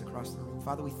 close your eyes across the room?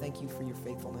 Father, we thank you for your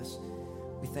faithfulness.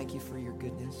 We thank you for your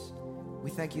goodness.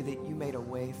 We thank you that you made a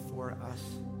way for us.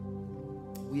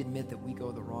 We admit that we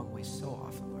go the wrong way so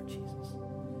often, Lord Jesus.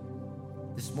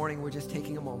 This morning, we're just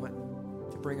taking a moment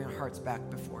to bring our hearts back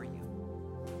before you.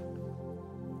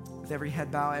 With every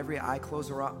head bow, every eye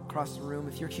closed across the room,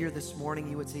 if you're here this morning,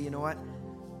 you would say, you know what?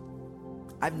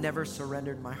 I've never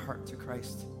surrendered my heart to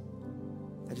Christ.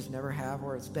 I just never have,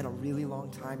 or it's been a really long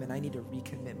time and I need to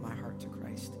recommit my heart to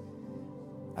Christ.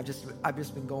 I've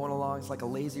just been going along. It's like a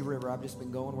lazy river. I've just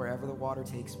been going wherever the water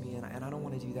takes me, and I don't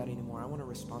want to do that anymore. I want to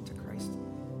respond to Christ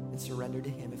and surrender to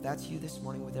him. If that's you this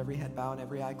morning, with every head bowed and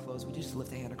every eye closed, would you just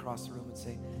lift a hand across the room and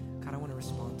say, God, I want to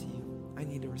respond to you. I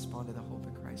need to respond to the hope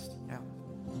in Christ. Yeah.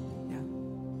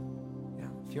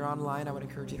 If you're online, I would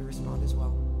encourage you to respond as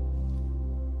well.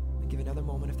 I'll give another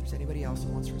moment if there's anybody else who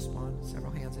wants to respond.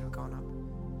 Several hands that have gone up.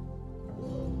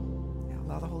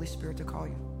 Allow the Holy Spirit to call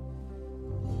you.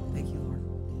 Thank you, Lord.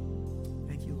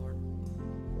 Thank you, Lord.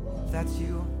 If that's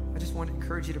you, I just want to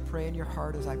encourage you to pray in your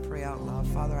heart as I pray out loud.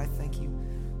 Father, I thank you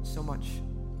so much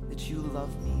that you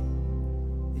love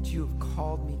me, that you have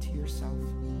called me to yourself.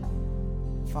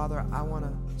 Father, I want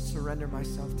to surrender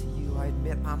myself to you. I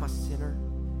admit I'm a sinner,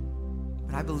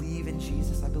 but I believe in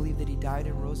Jesus. I believe that he died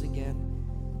and rose again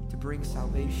to bring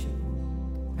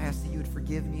salvation. I ask that you would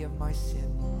forgive me of my sin.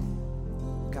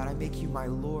 God, I make you my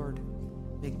Lord.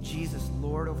 Make Jesus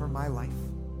Lord over my life.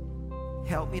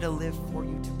 Help me to live for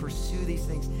you, to pursue these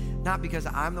things, not because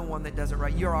I'm the one that does it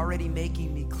right. You're already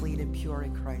making me clean and pure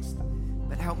in Christ.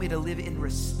 But help me to live in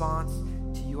response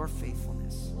to your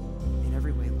faithfulness in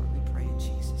every way, Lord. We pray in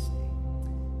Jesus'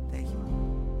 name. Thank you,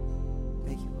 Lord.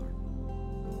 Thank you, Lord.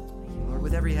 Thank you, Lord.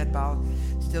 With every head bowed,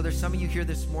 still there's some of you here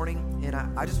this morning, and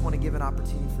I just want to give an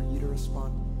opportunity for you to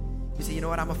respond. You say, you know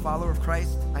what, I'm a follower of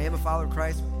Christ. I am a follower of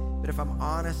Christ, but if I'm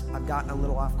honest, I've gotten a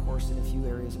little off course in a few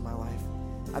areas of my life.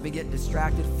 I've been getting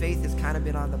distracted. Faith has kind of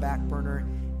been on the back burner.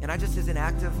 And I just, as an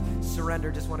act of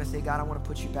surrender, just want to say, God, I want to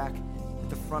put you back at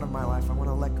the front of my life. I want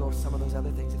to let go of some of those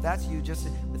other things. If that's you, just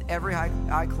with every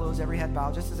eye closed, every head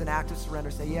bowed, just as an act of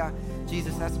surrender, say, yeah,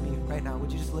 Jesus, that's me right now.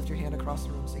 Would you just lift your hand across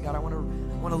the room and say, God, I want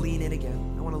to lean in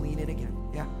again. I want to lean in again.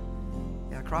 Yeah,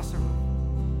 across the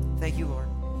room. Thank you, Lord.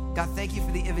 God, thank you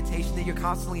for the invitation that you're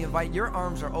constantly inviting. Your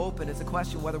arms are open. It's a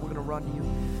question whether we're going to run to you.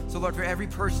 So, Lord, for every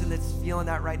person that's feeling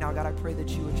that right now, God, I pray that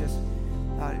you would just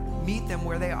meet them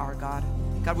where they are, God.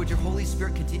 God, would your Holy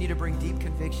Spirit continue to bring deep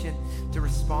conviction to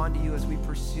respond to you as we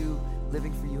pursue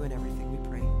living for you in everything, we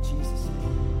pray. In Jesus'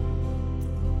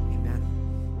 name, amen.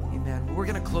 Amen. We're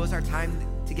going to close our time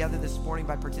together this morning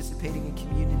by participating in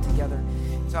communion together.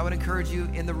 So I would encourage you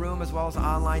in the room as well as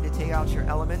online to take out your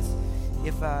elements.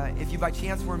 If you by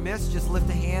chance were missed, just lift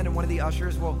a hand and one of the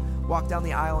ushers will walk down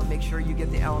the aisle and make sure you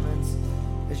get the elements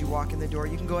as you walk in the door.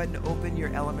 You can go ahead and open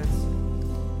your elements.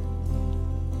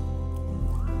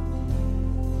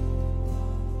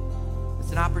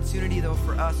 It's an opportunity, though,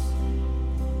 for us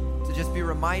to just be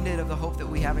reminded of the hope that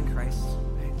we have in Christ,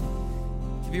 right?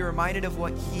 To be reminded of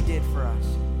what he did for us.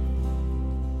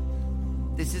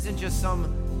 This isn't just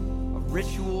some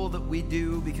ritual that we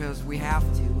do because we have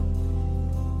to.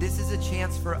 This is a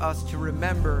chance for us to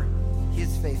remember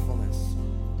his faithfulness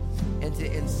and to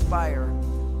inspire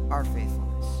our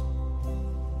faithfulness.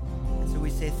 And so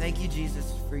we say, thank you,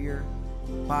 Jesus, for your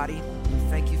body. We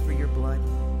thank you for your blood.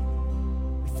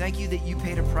 We thank you that you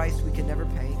paid a price we could never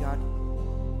pay, God.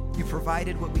 You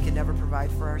provided what we could never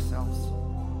provide for ourselves.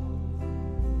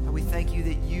 And we thank you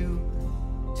that you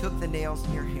took the nails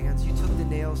in your hands. You took the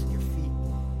nails in your feet,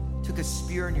 took a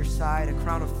spear in your side, a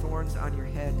crown of thorns on your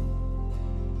head.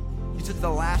 You took the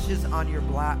lashes on your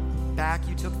back.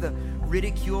 You took the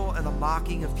ridicule and the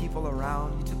mocking of people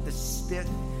around. You took the spit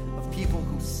of people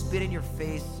who spit in your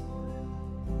face.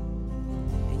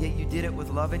 And yet you did it with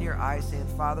love in your eyes, saying,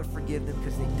 Father, forgive them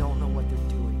because they don't know what they're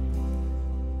doing.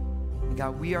 And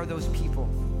God, we are those people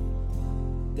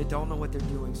that don't know what they're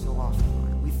doing so often,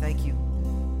 Lord. We thank you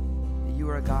that you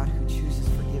are a God who chooses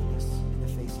forgiveness in the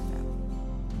face of that.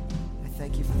 I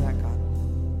thank you for that, God.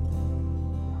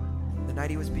 The night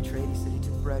he was betrayed, he said he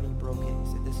took bread and he broke it.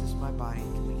 He said, this is my body.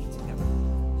 Can we eat together?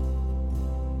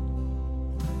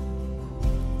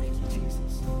 Thank you,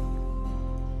 Jesus.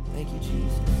 Thank you,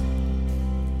 Jesus.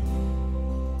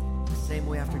 The same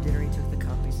way after dinner he took the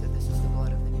cup. He said, this is the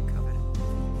blood of the new covenant.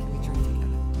 Can we drink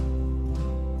together?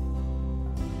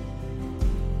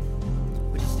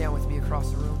 Would you stand with me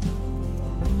across the room?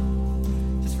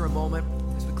 Just for a moment,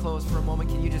 as we close for a moment,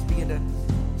 can you just begin to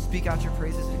Speak out your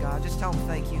praises to God. Just tell him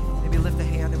thank you. Maybe lift a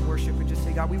hand and worship and just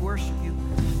say, God, we worship you.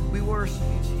 We worship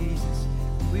you, Jesus.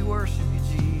 We worship you,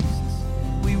 Jesus.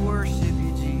 We worship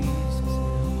you, Jesus.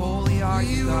 Holy are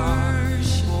you, God.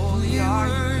 Holy are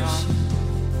you, God.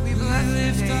 We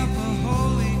bless your name.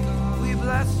 We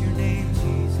bless your name,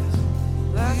 Jesus.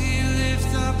 We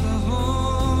lift up a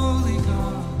holy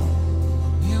God.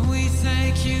 And we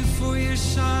thank you for your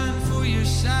Son, for your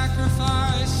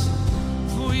sacrifice,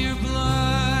 for your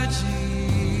blood,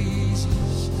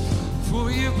 Jesus. For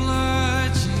your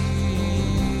blood, Jesus.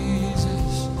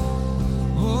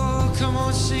 Oh, come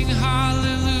on, sing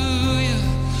hallelujah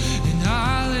and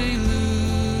hallelujah.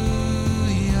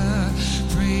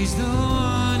 Praise the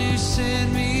one who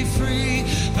set me free.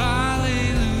 Hallelujah.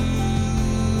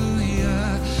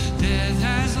 Death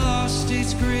has lost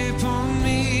its grip on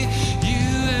me. You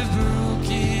have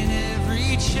broken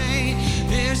every chain.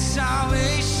 There's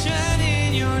salvation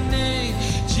in your name,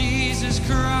 Jesus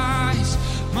Christ,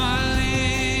 my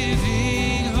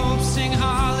living hope. Sing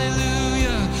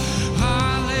hallelujah,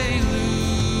 hallelujah.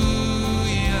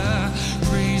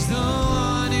 Praise the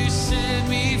one who set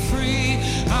me free.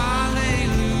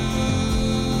 Hallelujah.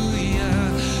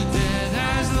 Death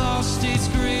has lost its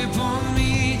grip on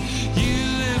me. You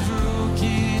have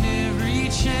broken every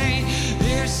chain.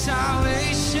 There's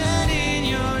salvation in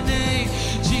your name,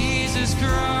 Jesus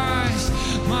Christ,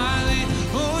 my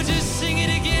oh, just sing it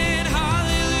again.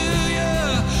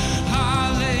 Hallelujah,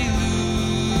 hallelujah.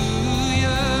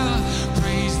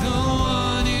 Praise the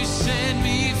one who set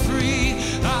me free.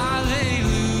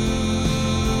 Hallelujah.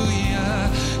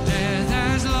 Death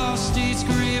has lost its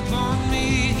grip on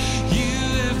me. You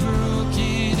have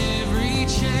broken every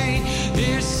chain.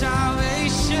 There's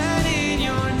salvation in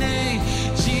your name,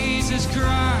 Jesus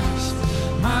Christ,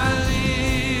 my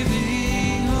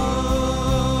living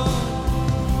hope.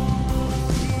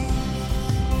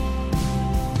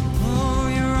 Oh,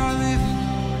 you're our living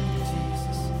hope,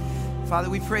 Jesus. Father,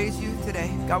 we praise you today.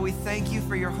 God, we thank you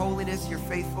for your holiness, your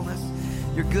faithfulness,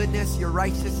 your goodness, your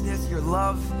righteousness, your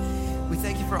love. We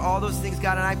thank you for all those things,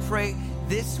 God, and I pray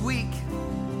this week,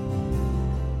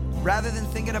 rather than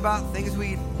thinking about things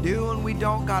we do and we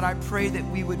don't, God, I pray that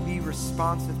we would be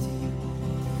responsive to you.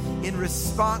 In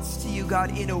response to you,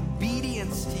 God, in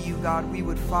obedience to you, God, we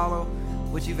would follow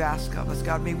what you've asked of us.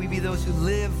 God, may we be those who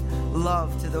live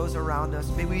love to those around us.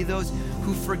 May we be those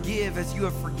who forgive as you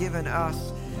have forgiven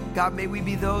us. God, may we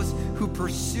be those who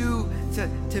pursue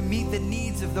to meet the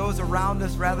needs of those around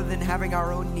us rather than having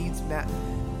our own needs met.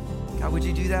 God, would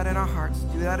you do that in our hearts,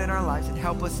 do that in our lives, and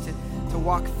help us to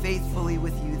walk faithfully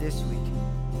with you this week.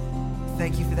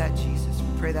 Thank you for that, Jesus.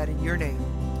 We pray that in your name.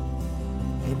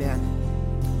 Amen.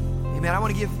 Amen. I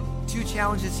want to give two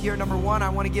challenges here. Number one, I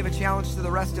want to give a challenge to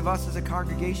the rest of us as a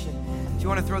congregation. Do you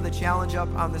want to throw the challenge up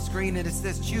on the screen? And it's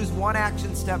this: choose one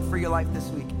action step for your life this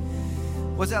week.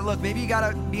 What's that look? Maybe you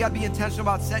gotta be intentional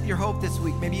about setting your hope this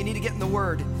week. Maybe you need to get in the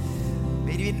Word.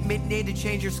 Maybe you need to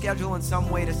change your schedule in some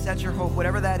way to set your hope,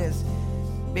 whatever that is.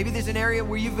 Maybe there's an area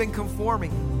where you've been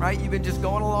conforming, right? You've been just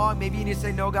going along. Maybe you need to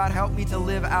say, no, God, help me to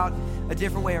live out a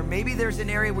different way. Or maybe there's an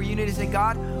area where you need to say,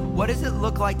 God, what does it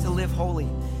look like to live holy?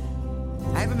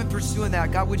 I haven't been pursuing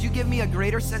that. God, would you give me a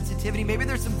greater sensitivity? Maybe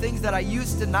there's some things that I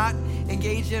used to not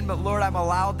engage in, but Lord, I'm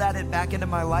allowed that back into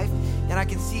my life, and I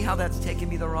can see how that's taken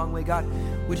me the wrong way. God,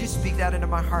 would you speak that into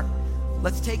my heart?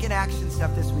 Let's take an action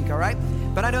step this week, all right?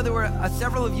 But I know there were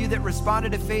several of you that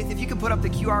responded to faith. If you can put up the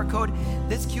QR code,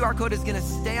 this QR code is going to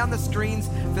stay on the screens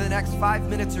for the next 5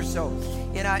 minutes or so.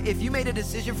 And if you made a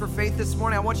decision for faith this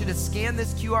morning, I want you to scan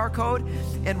this QR code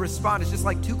and respond. It's just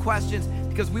like 2 questions,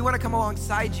 because we want to come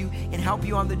alongside you and help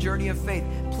you on the journey of faith.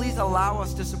 Please allow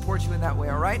us to support you in that way,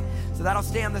 all right? So that'll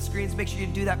stay on the screens. Make sure you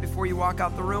do that before you walk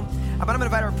out the room. But I'm going to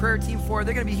invite our prayer team forward.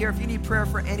 They're going to be here. If you need prayer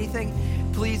for anything,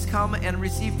 please come and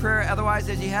receive prayer. Otherwise,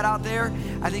 as you head out there,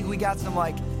 I think we got some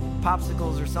like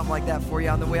popsicles or something like that for you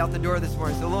on the way out the door this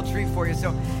morning. So a little treat for you.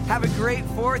 So have a great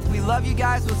 4th. We love you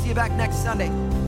guys. We'll see you back next Sunday.